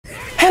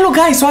Hello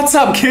guys, what's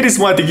up?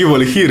 Charismatic Evil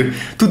here.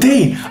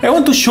 Today, I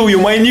want to show you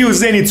my new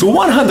Zenitsu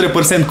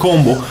 100%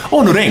 combo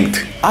on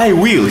ranked. I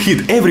will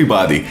hit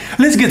everybody.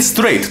 Let's get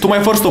straight to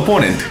my first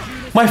opponent.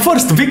 My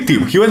first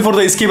victim, he went for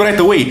the escape right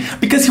away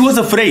because he was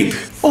afraid.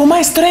 Oh,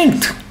 my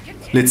strength.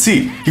 Let's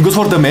see, he goes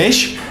for the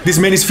mesh. This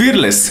man is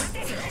fearless.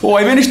 Oh,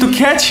 I managed to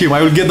catch him.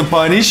 I will get the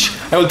punish.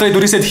 I will try to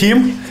reset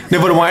him.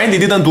 Never mind, it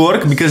didn't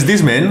work because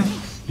this man,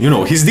 you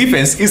know, his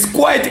defense is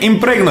quite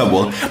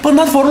impregnable. But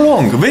not for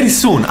long. Very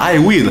soon I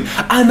will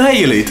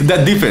annihilate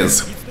that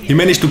defense. He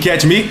managed to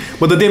catch me,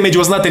 but the damage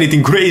was not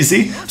anything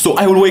crazy. So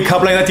I will wake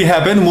up like nothing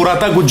happened.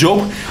 Murata, good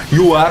job.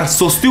 You are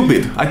so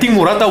stupid. I think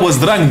Murata was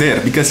drunk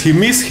there because he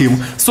missed him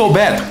so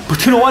bad.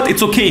 But you know what?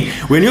 It's okay.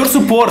 When your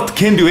support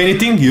can't do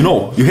anything, you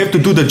know, you have to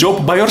do the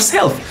job by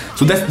yourself.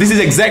 So this is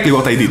exactly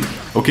what I did.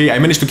 Okay, I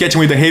managed to catch him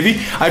with the heavy.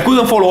 I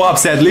couldn't follow up,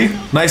 sadly.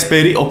 Nice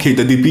parry. Okay,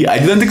 the DP. I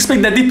didn't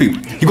expect that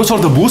DP. He goes for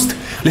the boost.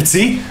 Let's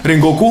see.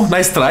 Rengoku,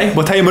 nice try,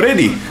 but I am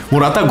ready.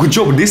 Murata, good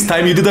job. This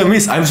time you didn't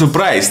miss. I'm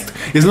surprised.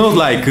 It's not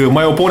like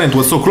my opponent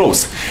was so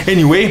close.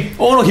 Anyway,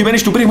 oh no, he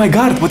managed to break my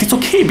guard, but it's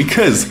okay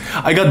because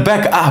I got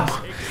back up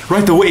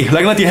right away,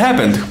 like nothing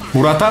happened.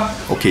 Murata,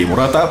 okay,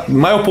 Murata,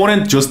 my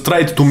opponent just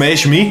tried to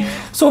mesh me.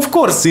 So of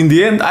course, in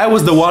the end, I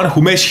was the one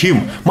who meshed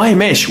him. My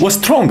mesh was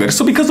stronger,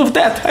 so because of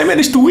that, I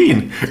managed to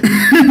win.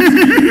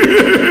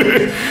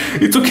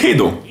 It's okay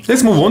though.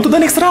 Let's move on to the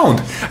next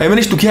round. I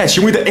managed to catch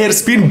him with the air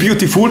spin,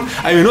 beautiful.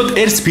 I mean, not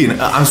air spin,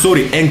 I'm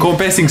sorry,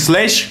 encompassing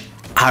slash.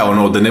 I don't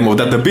know the name of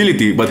that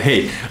ability, but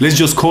hey, let's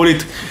just call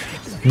it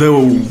the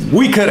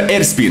weaker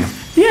air spin.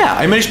 Yeah,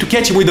 I managed to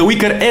catch him with a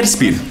weaker air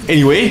spin.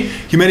 Anyway,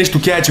 he managed to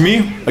catch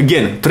me.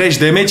 Again, trash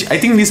damage. I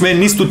think this man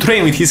needs to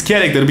train with his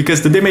character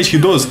because the damage he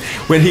does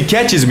when he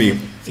catches me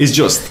is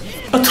just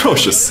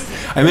atrocious.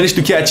 I managed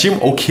to catch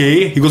him.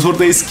 Okay, he goes for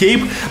the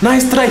escape.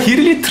 Nice try. He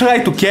really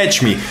tried to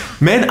catch me.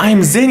 Man,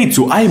 I'm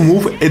Zenitsu. I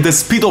move at the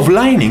speed of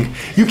lightning.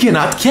 You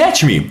cannot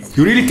catch me.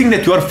 You really think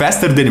that you are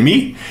faster than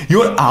me?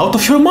 You're out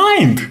of your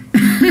mind.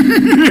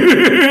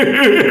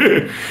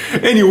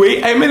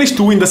 Anyway, I managed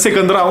to win the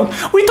second round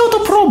without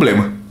a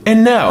problem.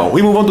 And now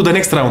we move on to the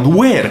next round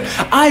where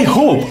I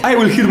hope I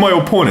will hit my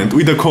opponent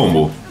with a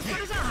combo.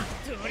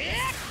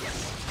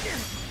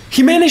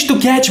 He managed to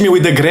catch me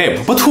with the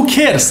grab, but who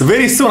cares?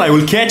 Very soon I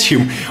will catch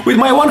him with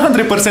my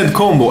 100%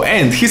 combo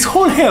and his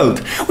whole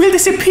health will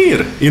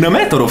disappear in a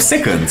matter of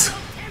seconds.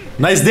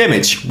 Nice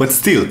damage, but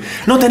still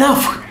not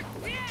enough.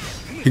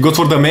 He goes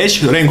for the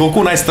mesh,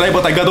 Rengoku, nice try,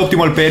 but I got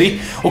optimal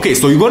parry. Okay,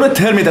 so you're gonna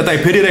tell me that I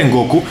parry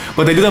Rengoku,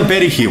 but I didn't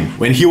parry him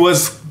when he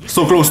was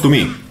so close to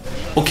me.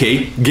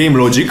 Okay, game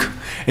logic.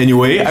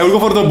 Anyway, I will go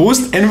for the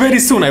boost and very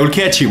soon I will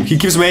catch him. He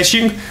keeps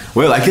mashing.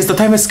 Well, I guess the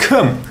time has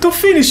come to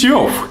finish you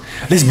off.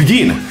 Let's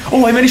begin.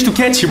 Oh, I managed to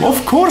catch him.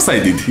 Of course I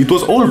did. It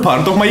was all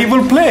part of my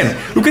evil plan.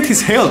 Look at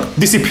his health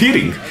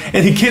disappearing.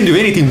 And he can't do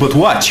anything but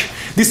watch.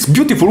 This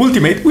beautiful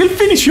ultimate will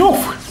finish you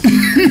off.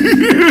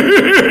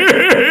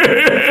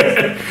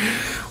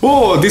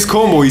 Oh, this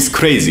combo is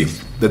crazy.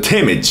 The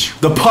damage,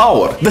 the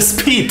power, the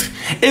speed,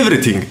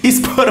 everything is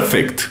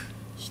perfect.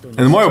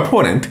 And my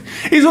opponent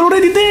is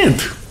already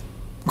dead.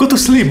 Go to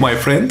sleep, my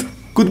friend.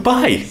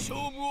 Goodbye.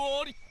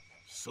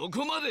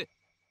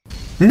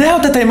 Now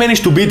that I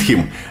managed to beat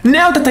him,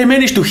 now that I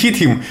managed to hit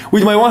him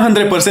with my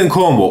 100%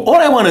 combo, all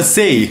I wanna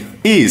say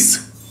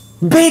is,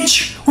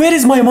 bitch, where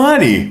is my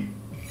money?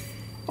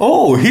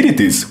 Oh, here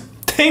it is.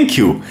 Thank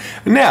you.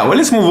 Now,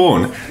 let's move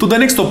on to the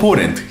next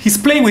opponent. He's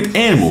playing with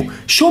Enmu.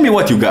 Show me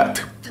what you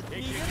got.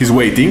 He's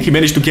waiting. He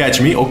managed to catch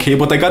me. Okay,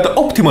 but I got the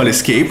optimal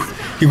escape.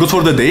 He goes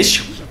for the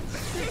dash.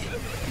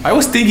 I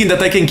was thinking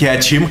that I can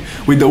catch him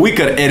with the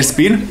weaker air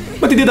spin,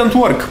 but it didn't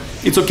work.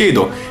 It's okay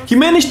though. He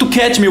managed to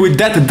catch me with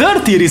that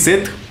dirty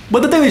reset,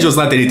 but the damage was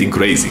not anything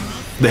crazy.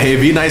 The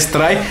heavy, nice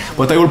try,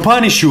 but I will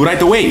punish you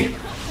right away.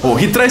 Oh,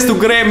 he tries to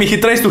grab me, he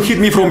tries to hit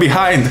me from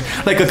behind,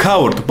 like a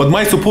coward, but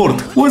my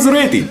support was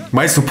ready.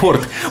 My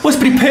support was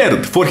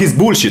prepared for his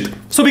bullshit.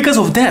 So because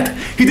of that,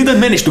 he didn't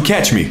manage to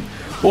catch me.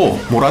 Oh,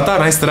 Murata,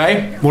 nice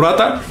try.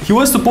 Murata, he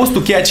was supposed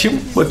to catch him,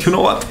 but you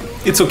know what?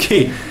 It's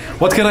okay.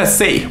 What can I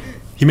say?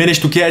 He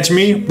managed to catch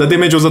me, the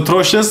damage was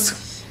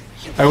atrocious.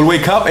 I will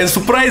wake up and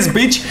surprise,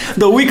 bitch,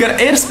 the weaker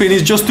air spin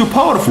is just too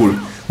powerful.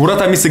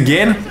 Murata miss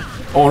again.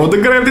 Oh no, the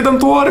grab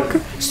didn't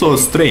work. So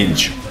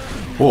strange.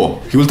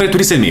 Oh, he will try to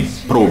reset me,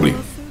 probably.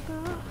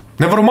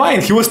 Never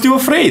mind, he was still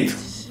afraid.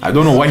 I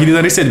don't know why he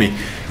didn't reset me.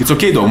 It's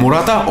okay though,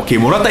 Murata. Okay,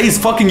 Murata is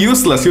fucking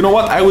useless. You know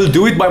what? I will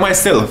do it by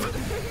myself.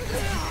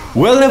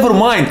 Well, never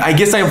mind. I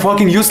guess I am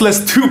fucking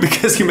useless too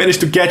because he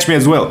managed to catch me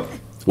as well.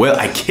 Well,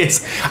 I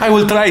guess I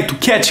will try to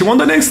catch him on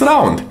the next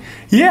round.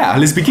 Yeah,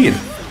 let's begin.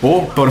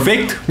 Oh,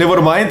 perfect. Never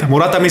mind.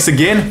 Murata miss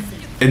again.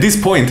 At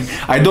this point,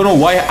 I don't know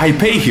why I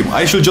pay him.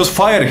 I should just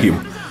fire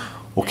him.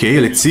 Okay,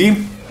 let's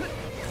see.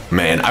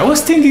 Man, I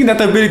was thinking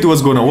that ability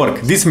was gonna work.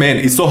 This man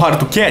is so hard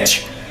to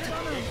catch.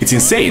 It's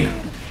insane.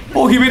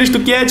 Oh, he managed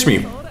to catch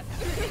me.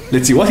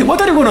 Let's see. What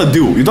are you gonna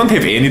do? You don't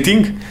have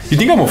anything? You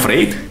think I'm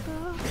afraid?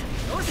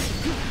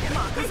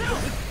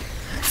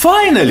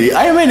 Finally,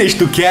 I managed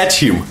to catch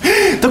him.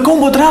 The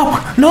combo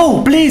drop.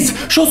 No, please,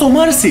 show some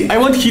mercy. I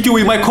won't hit you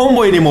with my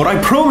combo anymore.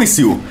 I promise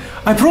you.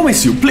 I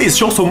promise you. Please,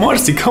 show some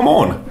mercy. Come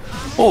on.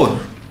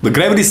 Oh, the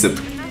grab reset.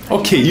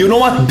 Okay, you know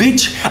what,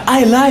 bitch?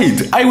 I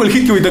lied. I will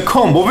hit you with the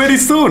combo very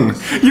soon.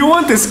 You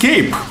won't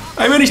escape.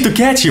 I managed to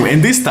catch him,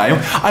 and this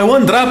time, I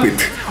won't drop it.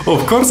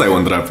 Of course I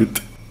won't drop it.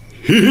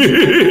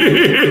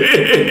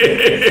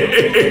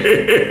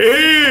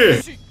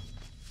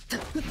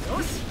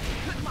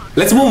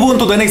 Let's move on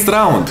to the next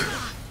round.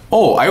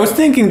 Oh, I was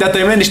thinking that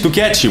I managed to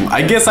catch him.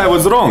 I guess I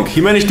was wrong.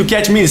 He managed to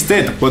catch me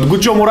instead. But good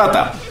job,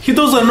 Murata. He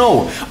doesn't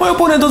know. My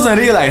opponent doesn't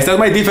realize that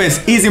my defense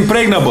is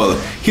impregnable.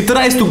 He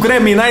tries to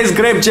grab me, nice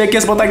grab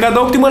jackass, but I got the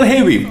optimal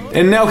heavy.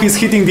 And now he's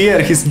hitting the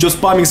air. He's just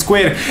spamming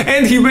square.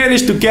 And he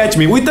managed to catch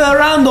me with a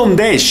random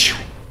dash.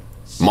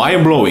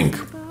 Mind blowing.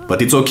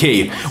 But it's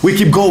okay. We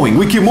keep going.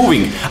 We keep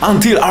moving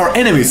until our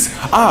enemies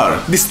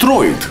are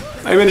destroyed.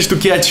 I managed to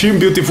catch him,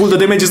 beautiful. The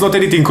damage is not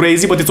anything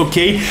crazy, but it's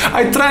okay.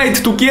 I tried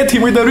to get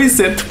him with a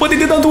reset, but it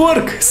didn't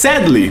work,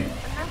 sadly.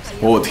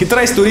 Oh, he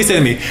tries to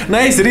reset me.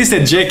 Nice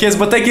reset, jackass,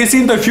 but I can see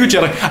in the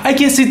future. I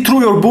can see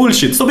through your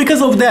bullshit. So because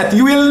of that,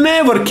 you will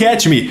never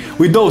catch me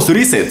with those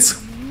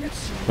resets.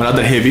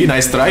 Another heavy,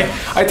 nice try.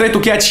 I tried to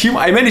catch him.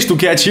 I managed to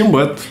catch him,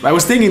 but I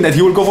was thinking that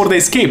he will go for the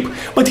escape,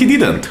 but he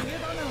didn't.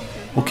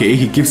 Okay,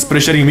 he keeps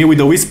pressuring me with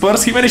the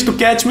whispers. He managed to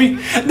catch me.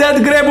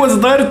 That grab was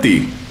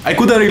dirty. I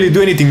couldn't really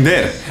do anything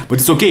there, but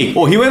it's okay.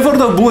 Oh, he went for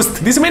the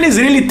boost. This man is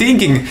really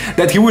thinking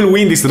that he will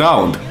win this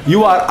round.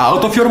 You are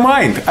out of your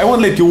mind. I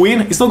won't let you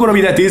win. It's not gonna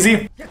be that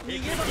easy.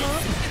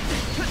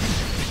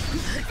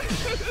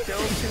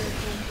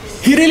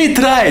 He really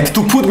tried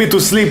to put me to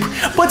sleep,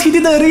 but he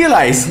didn't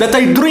realize that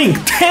I drink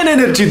 10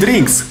 energy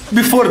drinks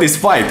before this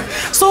fight.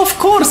 So of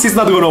course it's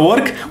not gonna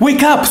work.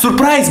 Wake up,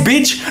 surprise,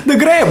 bitch, the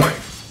grab.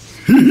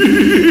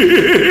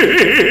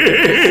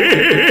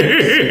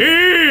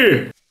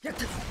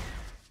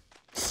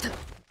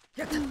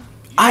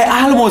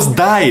 I almost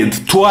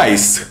died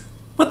twice,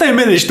 but I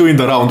managed to win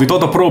the round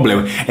without a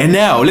problem. And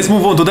now, let's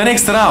move on to the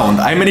next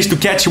round. I managed to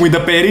catch him with the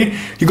parry.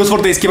 He goes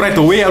for the escape right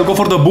away. I'll go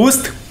for the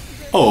boost.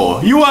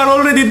 Oh, you are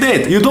already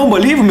dead. You don't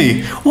believe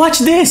me? Watch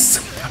this.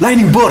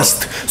 Lightning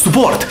burst.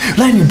 Support.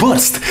 Lightning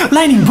burst.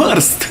 Lightning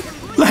burst.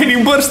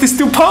 Lightning burst is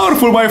too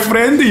powerful, my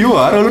friend. You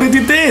are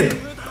already dead.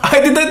 I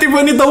didn't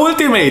even need the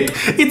ultimate.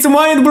 It's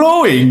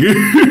mind-blowing.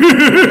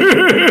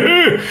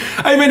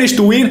 I managed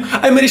to win.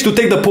 I managed to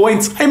take the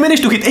points. I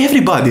managed to hit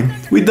everybody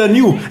with the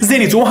new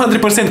ZENITSU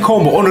 100%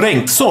 combo on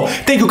ranked. So,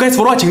 thank you guys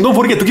for watching. Don't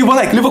forget to give a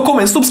like, leave a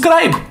comment,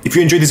 subscribe if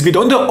you enjoyed this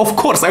video. And of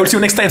course, I will see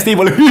you next time. Stay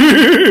well.